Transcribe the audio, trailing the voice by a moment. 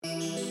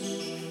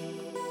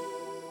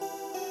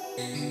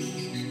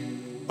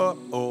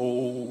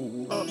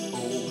Uh-oh,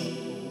 uh-oh.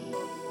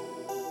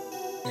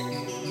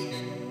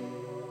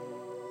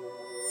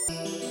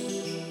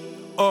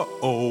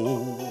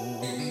 Uh-oh.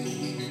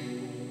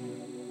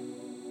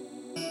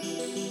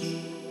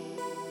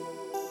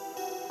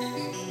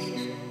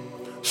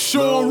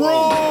 Sure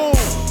wrong.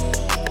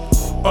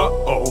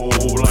 Uh-oh,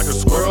 like a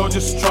squirrel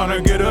just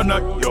tryna get a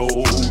nut, yo.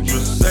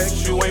 Just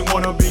sex, you ain't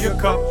wanna be a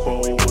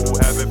couple.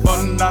 Having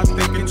fun, not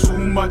thinking too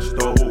much,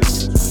 though.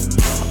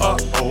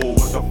 Uh-oh,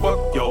 what the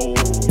fuck, yo?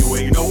 You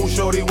ain't no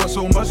shorty, what's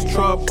so much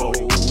trouble?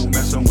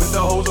 Messing with the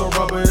hoes or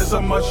rubber is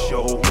a must,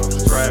 yo.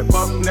 Strap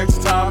up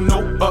next time,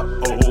 no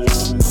uh-oh.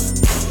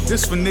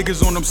 This for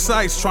niggas on them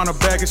sites tryna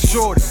bag a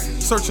shorty.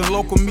 Searching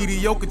local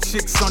mediocre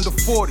chicks under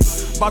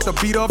 40. About to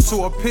beat up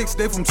to her pics,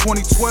 they from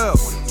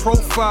 2012.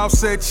 Profile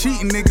said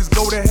cheating niggas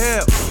go to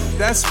hell.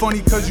 That's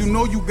funny cause you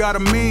know you got a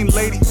mean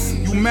lady.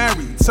 You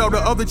married, tell the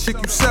other chick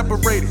you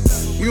separated.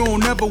 You don't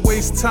never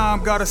waste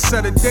time, gotta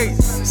set a date.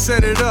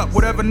 Set it up,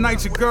 whatever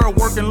night your girl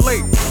working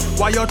late.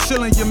 While y'all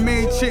chillin', your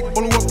main chick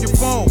blew up your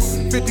phone.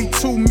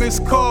 52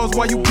 missed calls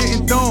while you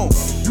getting domed.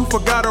 You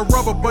forgot a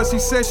rubber, but she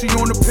said she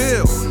on the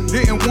pill.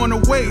 Didn't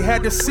wanna wait,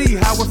 had to see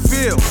how it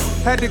feel.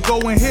 Had to go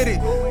and hit it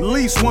at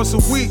least once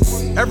a week.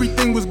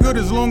 Everything was good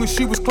as long as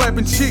she was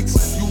clapping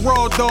cheeks. You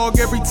raw dog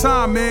every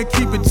time, man,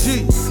 keep it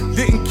G.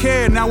 Didn't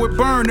care, now it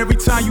burn every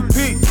time you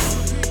peek.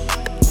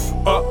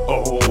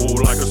 Uh-oh,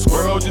 like a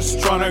squirrel just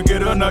tryna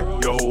get a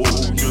nut, yo.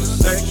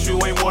 Just sex, you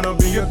ain't wanna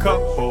be a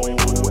couple.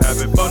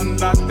 Having fun,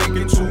 not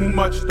thinking too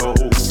much, though.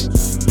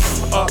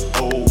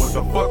 Uh-oh, what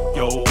the fuck,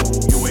 yo?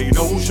 You ain't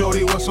no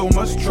shorty, what's so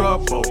much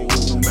trouble?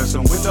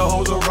 Messing with the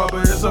hoes of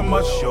rubber is a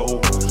must,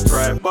 yo.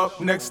 Strap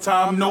up next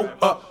time, no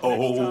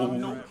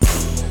uh-oh.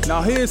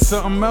 Now here's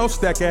something else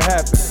that could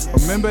happen.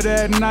 Remember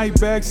that night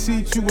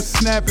backseat you was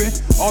snapping?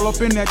 All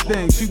up in that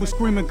thing, she was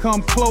screaming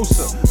come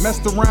closer.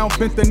 Messed around,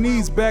 bent the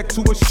knees back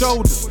to her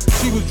shoulders.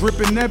 She was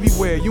dripping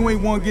everywhere, you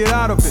ain't wanna get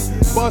out of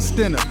it. Bust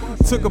in her,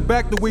 took her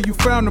back the way you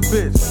found the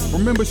bitch.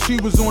 Remember she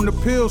was on the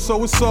pill,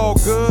 so it's all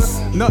good.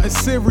 Nothing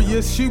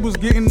serious, she was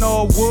getting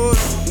all wood.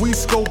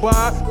 Weeks go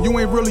by, you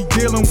ain't really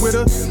dealing with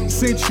her.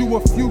 Sent you a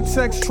few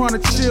texts trying to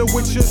chill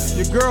with you.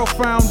 Your girl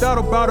found out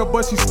about her,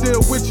 but she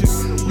still with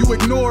you. You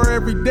ignore her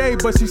every day,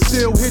 but she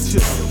still hit you.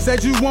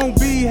 Said you won't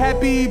be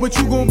happy, but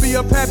you gon' be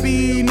up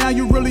happy. Now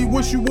you really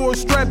wish you wore a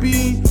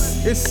strappy.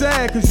 It's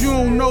sad, cause you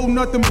don't know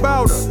nothing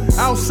about her.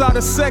 Outside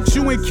of sex,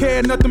 you ain't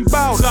care nothing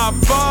about her. Top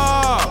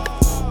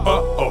 5.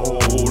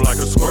 Uh-oh, like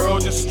a squirrel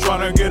just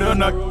tryna get a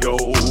nut, yo.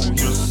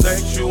 Just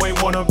sex, you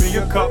ain't wanna be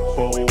a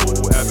couple.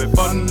 Having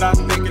fun, not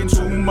thinking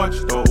too much,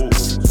 though.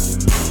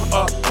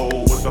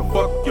 Uh-oh, what the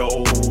fuck, yo?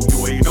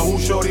 You ain't no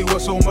shorty,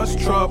 what's so much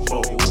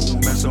trouble?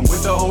 Messing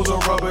with the hoes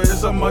of rubber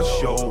is a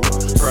must, yo.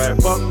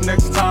 Strap up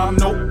next time,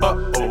 no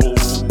uh-oh.